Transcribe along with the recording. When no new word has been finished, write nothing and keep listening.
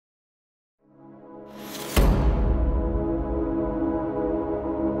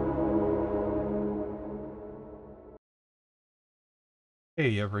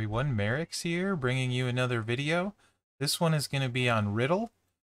Hey everyone, Mherex here, bringing you another video. This one is going to be on Riddle,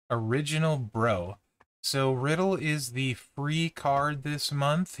 Original Bro. So Riddle is the free card this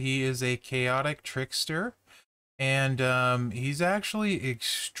month. He is a chaotic trickster, and he's actually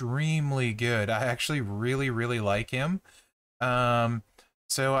extremely good. I actually really like him. Um,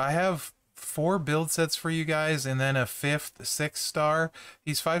 so I have 4 build sets for you guys, and then a 5th 6-star.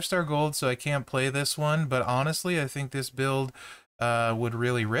 He's 5-star gold, so I can't play this one, but honestly, I think this build would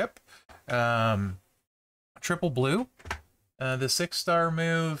really rip. Triple blue. The 6-star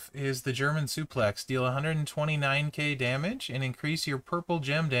move is the German suplex. Deal 129k damage and increase your purple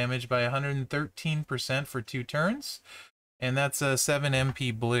gem damage by 113% for 2 turns. And that's a 7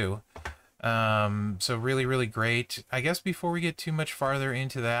 MP blue. So really great. I guess before we get too much farther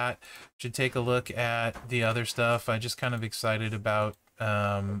into that, should take a look at the other stuff. I just kind of excited about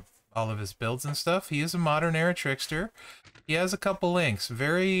all of his builds and stuff. He is a modern era trickster. He has a couple links.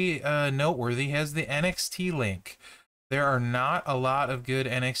 Very noteworthy. He has the NXT link. There are not a lot of good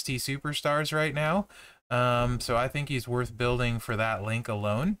NXT superstars right now, so I think he's worth building for that link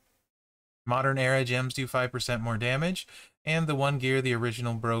alone. Modern era gems do 5% more damage, and the one gear, the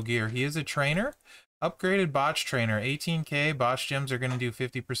original bro gear. He is a trainer, upgraded botch trainer. 18k botch gems are going to do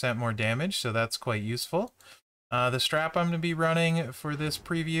 50% more damage, so that's quite useful. The strap I'm going to be running for this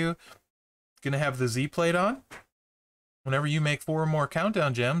preview, going to have the Z plate on. Whenever you make 4 or more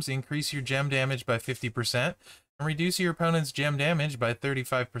countdown gems, increase your gem damage by 50% and reduce your opponent's gem damage by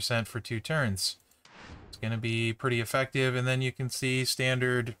 35% for 2 turns. It's going to be pretty effective. And then you can see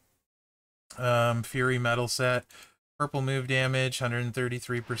standard Fury metal set, purple move damage,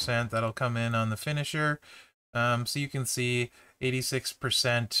 133%. That'll come in on the finisher. So you can see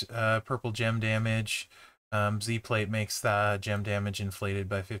 86% purple gem damage. Z-plate makes the gem damage inflated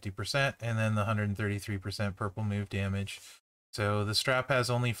by 50%, and then the 133% purple move damage. So the strap has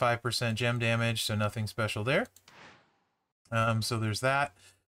only 5% gem damage, so nothing special there. So there's that.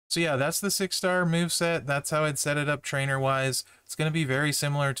 So yeah, that's the 6-star move set. That's how I'd set it up trainer-wise. It's going to be very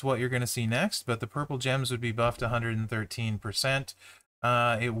similar to what you're going to see next, but the purple gems would be buffed 113%.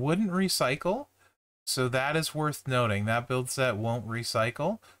 It wouldn't recycle. So that is worth noting. That build set won't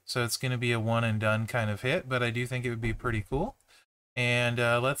recycle, so it's going to be a one and done kind of hit, but I do think it would be pretty cool. And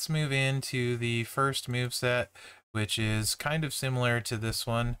let's move into the first move set, which is kind of similar to this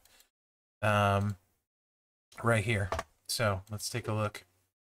one right here. So let's take a look.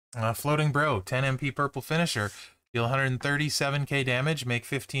 Floating Bro, 10 MP purple finisher. Deal 137k damage, make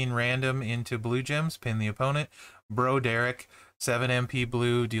 15 random into blue gems, pin the opponent. Bro Derek, 7 MP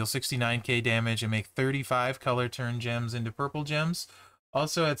blue, deal 69k damage, and make 35 color turn gems into purple gems.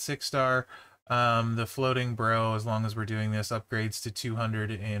 Also at 6-star, the Floating Bro, as long as we're doing this, upgrades to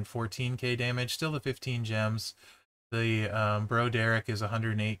 214k damage, still the 15 gems. The Bro Derek is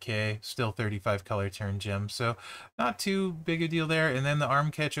 108k, still 35 color turn gems, so not too big a deal there. And then the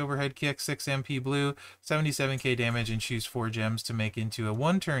arm catch overhead kick, 6 MP blue, 77k damage, and choose 4 gems to make into a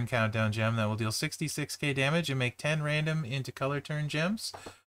 1-turn countdown gem that will deal 66k damage and make 10 random into color turn gems.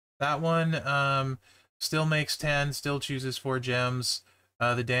 That one still makes 10, still chooses 4 gems.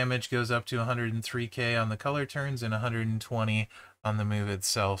 The damage goes up to 103k on the color turns and 120 on the move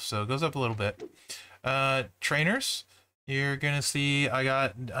itself, so it goes up a little bit. Trainers, you're gonna see I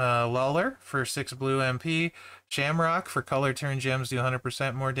got Lawler for 6 blue MP, Shamrock for color turn gems do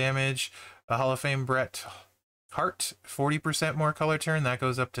 100% more damage, a Hall of Fame Bret Hart 40% more color turn, that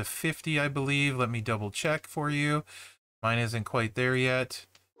goes up to 50 I believe. Let me double check for you, mine isn't quite there yet,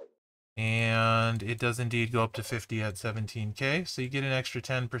 and it does indeed go up to 50 at 17k, so you get an extra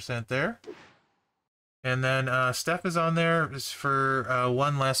 10% there. And then Steph is on there is for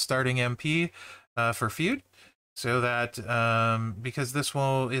 1 less starting MP for feud, so that because this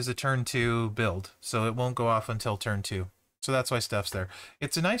one is a turn 2 build, so it won't go off until turn 2, so that's why Steph's there.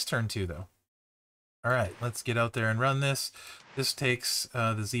 It's a nice turn 2 though. All right, let's get out there and run this. This takes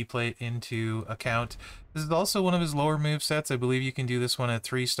the Z plate into account. This is also one of his lower move sets. I believe you can do this one at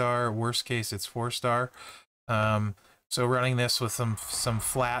 3-star. Worst case, it's 4-star. So running this with some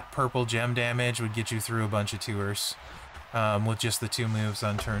flat purple gem damage would get you through a bunch of tours with just the 2 moves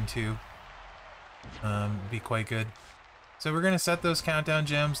on turn 2. Be quite good. So we're going to set those countdown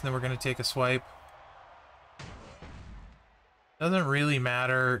gems, and then we're going to take a swipe. Doesn't really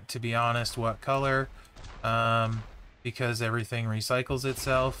matter, to be honest, what color, because everything recycles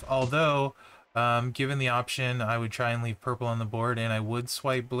itself. Although, given the option, I would try and leave purple on the board, and I would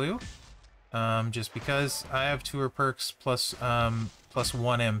swipe blue. Just because I have tour perks plus 1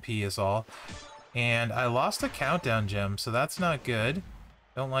 MP is all. And I lost a countdown gem, so that's not good.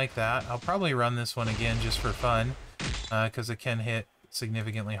 Don't like that. I'll probably run this one again just for fun, because it can hit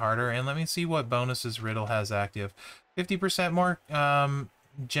significantly harder. And let me see what bonuses Riddle has active. 50% more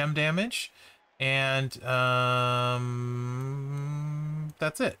gem damage, and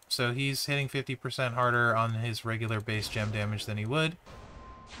that's it. So he's hitting 50% harder on his regular base gem damage than he would.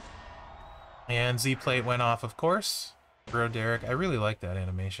 And Z-Plate went off, of course. Bro Derek, I really like that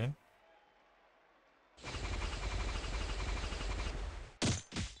animation.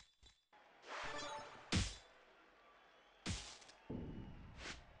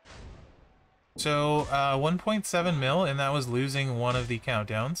 So, 1.7 mil, and that was losing one of the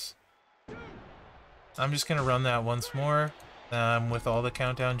countdowns. I'm just gonna run that once more, with all the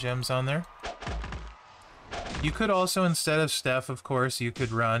countdown gems on there. You could also, instead of Steph, of course, you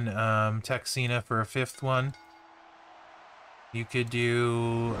could run Texina for a 5th one. You could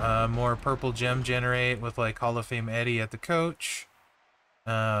do more purple gem generate with like Hall of Fame Eddie at the coach.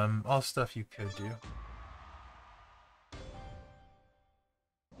 All stuff you could do.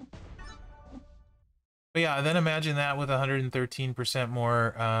 But yeah, then imagine that with 113%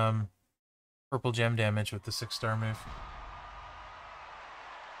 more purple gem damage with the 6-star move.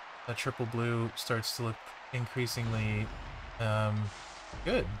 That triple blue starts to look increasingly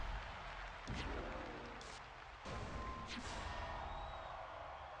good.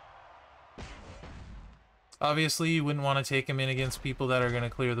 Obviously, you wouldn't want to take him in against people that are going to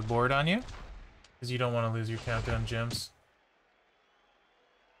clear the board on you, because you don't want to lose your countdown gems.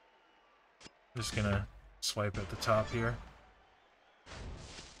 I'm just going to swipe at the top here.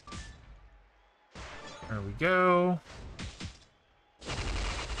 There we go.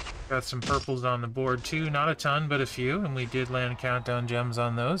 Got some purples on the board too, not a ton, but a few, and we did land countdown gems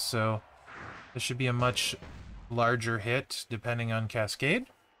on those, so this should be a much larger hit depending on Cascade.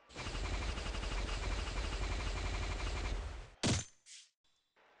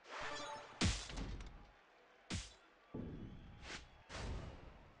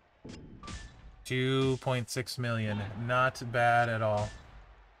 $2.6 million, not bad at all.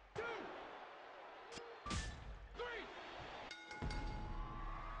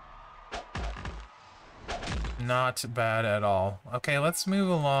 Not bad at all. Okay, let's move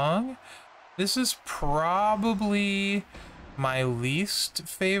along. This is probably my least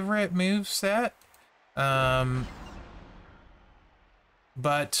favorite move set. But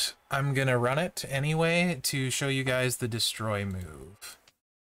I'm gonna run it anyway to show you guys the destroy move.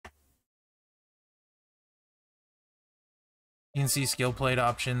 You can see skill plate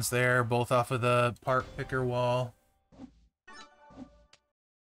options there, both off of the part picker wall.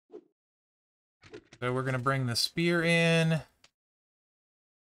 So we're going to bring the spear in.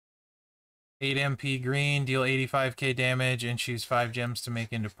 8 MP green, deal 85k damage, and choose 5 gems to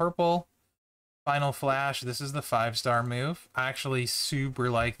make into purple. Final flash, this is the 5-star move. I actually super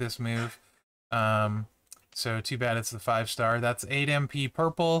like this move. So too bad it's the 5-star. That's 8 MP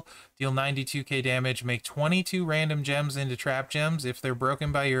purple, deal 92k damage, make 22 random gems into trap gems. If they're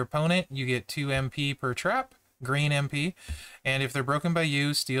broken by your opponent, you get 2 MP per trap, green MP. And if they're broken by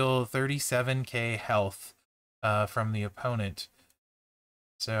you, steal 37k health from the opponent.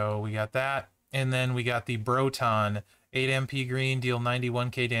 So we got that. And then we got the Broton, 8 MP green, deal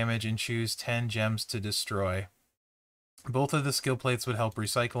 91k damage, and choose 10 gems to destroy. Both of the skill plates would help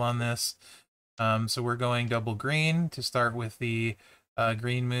recycle on this. So we're going double green to start with the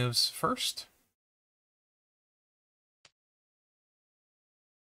green moves first.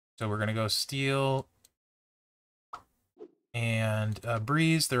 So we're going to go steel and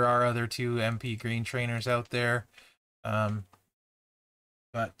breeze. There are other 2 MP green trainers out there. But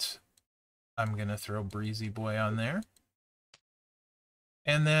I'm going to throw Breezy Boy on there.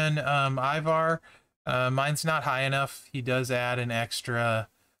 And then Ivar, mine's not high enough. He does add an extra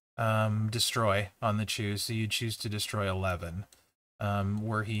destroy on the choose, so you choose to destroy 11.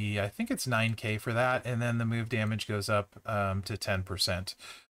 Where he, I think it's 9k for that, and then the move damage goes up to 10%.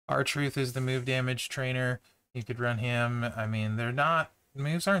 R-Truth is the move damage trainer. You could run him. I mean, they're not,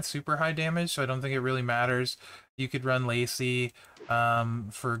 moves aren't super high damage, so I don't think it really matters. You could run Lacey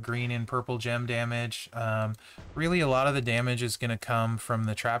for green and purple gem damage. Really, a lot of the damage is going to come from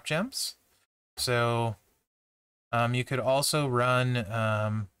the trap gems. So you could also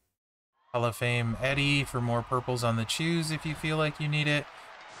run Hall of Fame Eddie for more purples on the choose if you feel like you need it.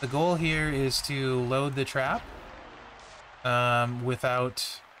 The goal here is to load the trap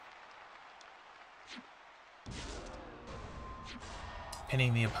without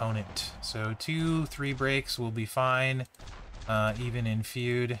pinning the opponent. So 2-3 breaks will be fine, even in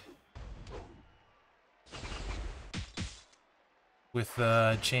feud. With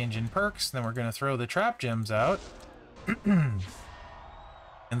the change in perks, then we're going to throw the trap gems out and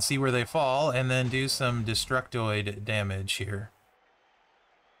see where they fall, and then do some Destructoid damage here.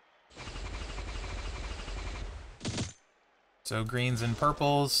 So greens and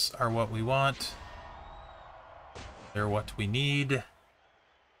purples are what we want. They're what we need.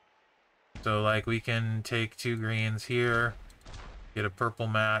 So like we can take 2 greens here, get a purple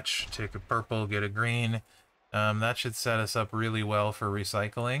match, take a purple, get a green. That should set us up really well for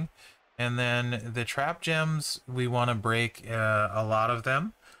recycling. And then the trap gems, we want to break a lot of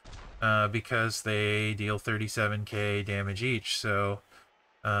them because they deal 37k damage each. So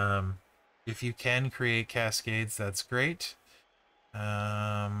if you can create cascades, that's great. It's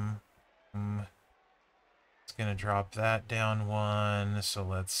going to drop that down 1, so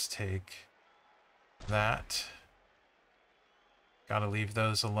let's take that. Gotta leave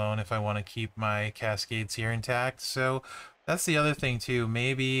those alone if I want to keep my cascades here intact. So that's the other thing too.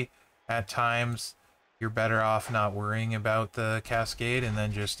 Maybe at times you're better off not worrying about the cascade and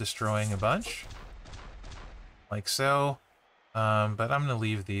then just destroying a bunch. Like so. But I'm gonna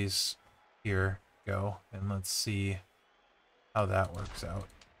leave these here go and let's see how that works out.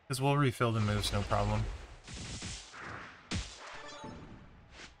 Because we'll refill the moves, no problem.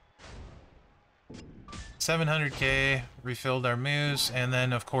 $700k refilled our moves, and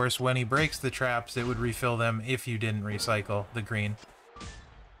then of course when he breaks the traps it would refill them if you didn't recycle the green.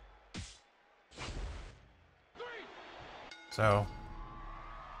 So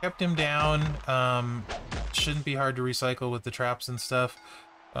kept him down. Shouldn't be hard to recycle with the traps and stuff.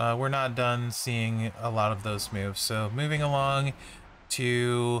 We're not done seeing a lot of those moves, so moving along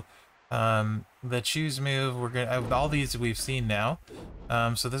to the choose move. We're gonna all these we've seen now,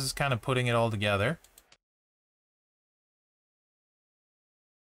 so this is kind of putting it all together.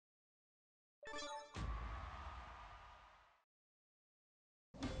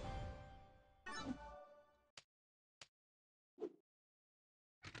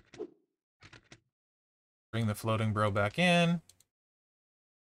 Bring the floating bro back in.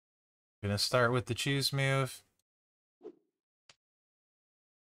 Gonna start with the choose move.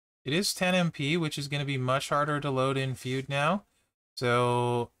 It is 10 MP, which is going to be much harder to load in feud now.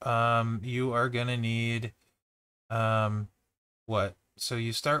 So you are going to need what? So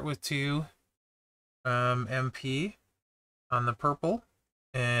you start with 2 MP on the purple,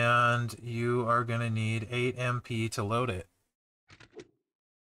 and you are going to need 8 MP to load it.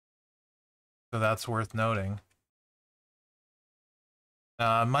 So that's worth noting.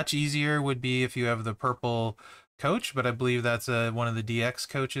 Much easier would be if you have the purple coach, but I believe that's one of the DX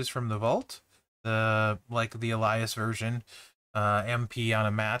coaches from the vault, like the Elias version, MP on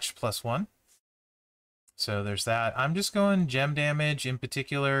a match +1. So there's that. I'm just going gem damage in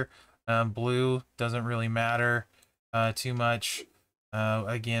particular. Blue doesn't really matter too much.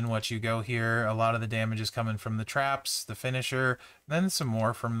 Again, what you go here, a lot of the damage is coming from the traps, the finisher, then some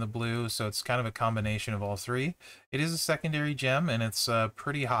more from the blue, so it's kind of a combination of all 3. It is a secondary gem, and it's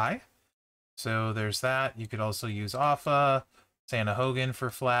pretty high. So there's that. You could also use Alpha, Santa Hogan for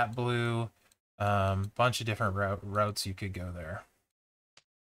flat blue, bunch of different routes you could go there.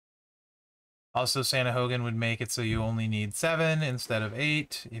 Also, Santa Hogan would make it so you only need 7 instead of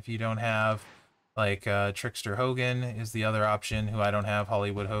 8 if you don't have, like, Trickster Hogan is the other option, who I don't have.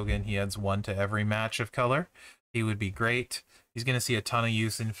 Hollywood Hogan, he adds 1 to every match of color. He would be great. He's going to see a ton of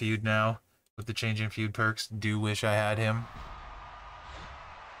use in feud now with the change in feud perks. Do wish I had him.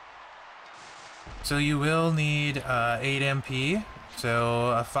 So you will need 8 MP.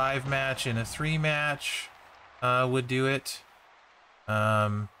 So a 5 match and a 3 match would do it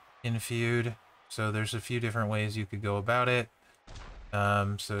in feud. So there's a few different ways you could go about it.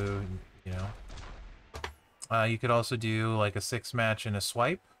 So, you know, you could also do like a 6 match and a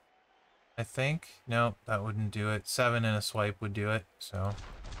swipe, I think. No, that wouldn't do it. 7 and a swipe would do it. So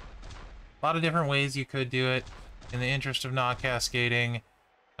a lot of different ways you could do it. In the interest of not cascading,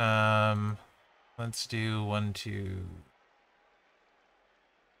 let's do 1, 2,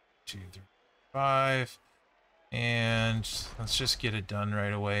 3, 5, and let's just get it done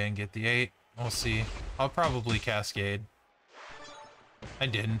right away and get the 8. We'll see. I'll probably cascade. I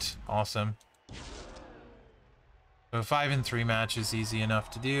didn't. Awesome. So 5 and 3 match is easy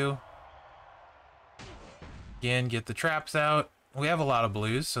enough to do. Again, get the traps out. We have a lot of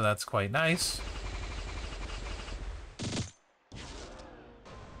blues, so that's quite nice.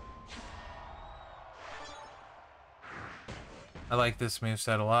 I like this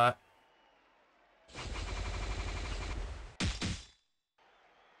moveset a lot.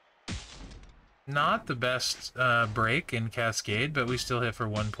 Not the best break in Cascade, but we still hit for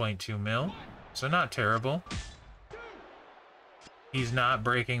 1.2 mil, so not terrible. He's not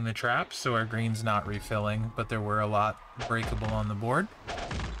breaking the traps, so our green's not refilling, but there were a lot breakable on the board.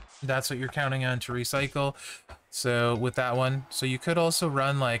 That's what you're counting on to recycle. So with that one, so you could also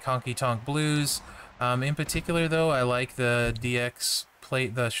run like Honky Tonk Blues, In particular, though, I like the DX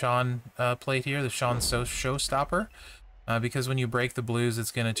plate, the Sean plate here, the Sean Showstopper, because when you break the blues,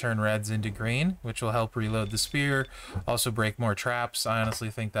 it's going to turn reds into green, which will help reload the spear, also break more traps. I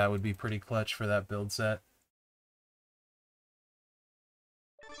honestly think that would be pretty clutch for that build set.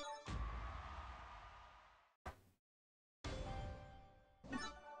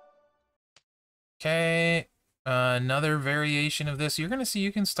 Okay, another variation of this. You're going to see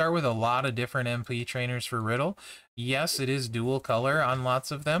you can start with a lot of different MP trainers for Riddle. Yes, it is dual color on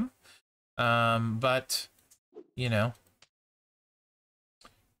lots of them, but, you know,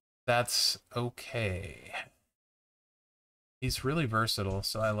 that's okay. He's really versatile,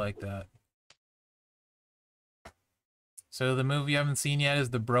 so I like that. So the move you haven't seen yet is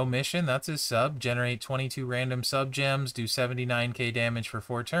the Bro Mission. That's his sub. Generate 22 random sub gems, do 79k damage for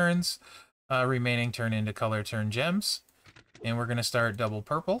 4 turns. Remaining turn into color turn gems. And we're going to start double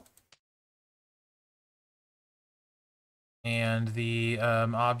purple. And the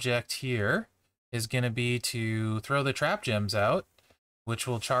object here is going to be to throw the trap gems out, which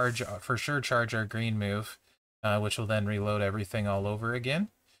will charge, for sure, charge our green move, which will then reload everything all over again.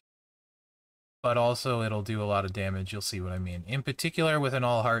 But also it'll do a lot of damage. You'll see what I mean. In particular, with an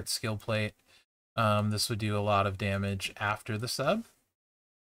all heart skill plate, this would do a lot of damage after the sub,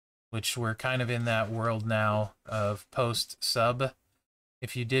 which we're kind of in that world now of post-sub.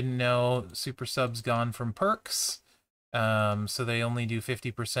 If you didn't know, Super Sub's gone from perks, so they only do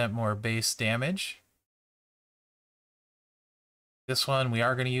 50% more base damage. This one, we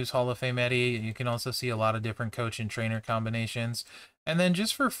are going to use Hall of Fame Eddie. You can also see a lot of different coach and trainer combinations. And then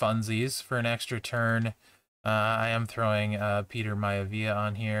just for funsies, for an extra turn, I am throwing Peter Maivia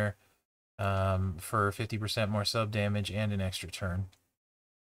on here for 50% more sub damage and an extra turn.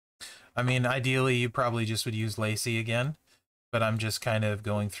 I mean, ideally, you probably just would use Lacey again, but I'm just kind of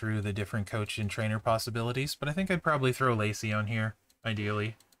going through the different coach and trainer possibilities. But I think I'd probably throw Lacey on here,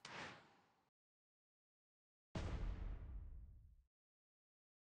 ideally.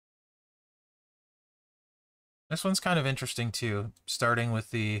 This one's kind of interesting, too, starting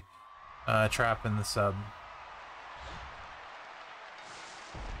with the trap and the sub.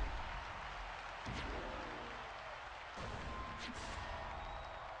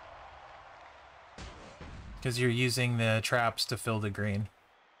 Because you're using the traps to fill the green.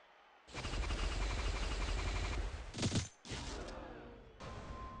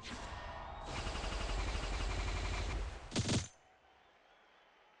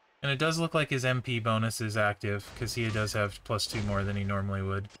 And it does look like his MP bonus is active, because he does have +2 more than he normally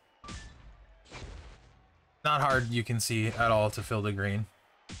would. Not hard, you can see, at all to fill the green.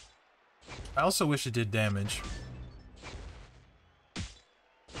 I also wish it did damage.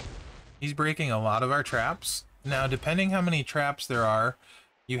 He's breaking a lot of our traps. Now, depending how many traps there are,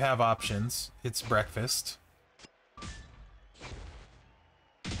 you have options. It's breakfast.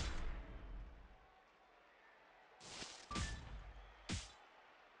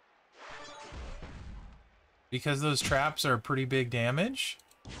 Because those traps are pretty big damage.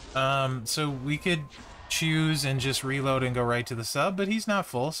 So we could choose and just reload and go right to the sub, but he's not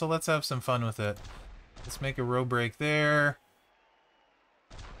full, so let's have some fun with it. Let's make a row break there.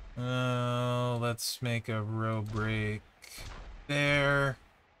 Let's make a row break there.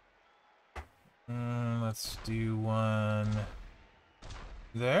 Let's do one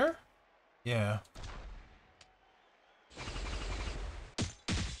there. Yeah.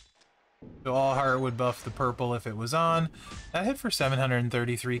 So all heart would buff the purple if it was on. That hit for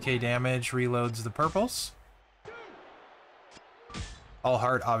 733k damage, reloads the purples. All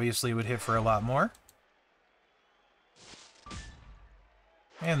heart obviously would hit for a lot more.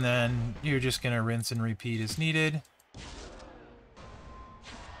 And then you're just going to rinse and repeat as needed.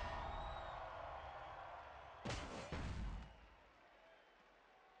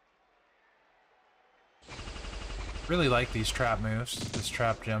 Really like these trap moves, this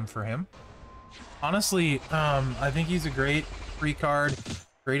trap gem for him. Honestly, I think he's a great free card,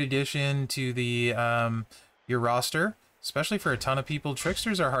 great addition to the your roster, especially for a ton of people.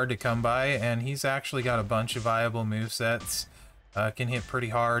 Tricksters are hard to come by, and he's actually got a bunch of viable movesets. Can hit pretty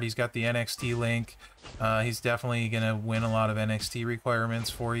hard. He's got the NXT link. He's definitely going to win a lot of NXT requirements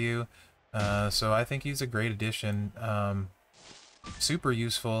for you. So I think he's a great addition. Super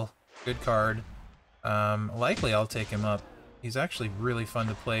useful. Good card. Likely I'll take him up. He's actually really fun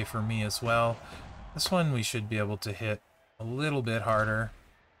to play for me as well. This one we should be able to hit a little bit harder.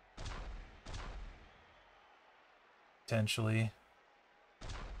 Potentially.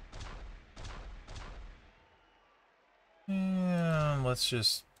 And let's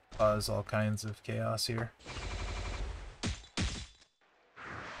just cause all kinds of chaos here.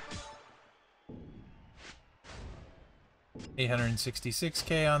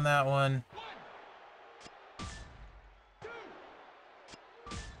 866K on that one.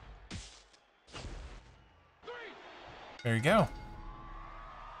 There you go.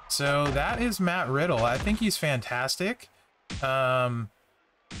 So that is Matt Riddle. I think he's fantastic.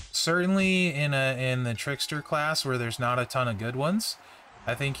 Certainly in the trickster class where there's not a ton of good ones,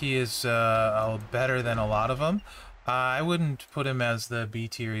 I think he is better than a lot of them. I wouldn't put him as the B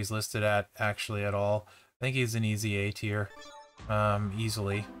tier he's listed at actually at all. I think he's an easy A tier,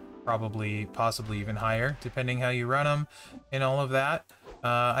 easily, probably, possibly even higher, depending how you run him and all of that.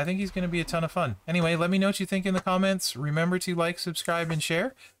 I think he's going to be a ton of fun. Anyway, let me know what you think in the comments. Remember to like, subscribe, and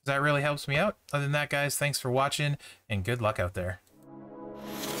share. That really helps me out. Other than that, guys, thanks for watching, and good luck out there.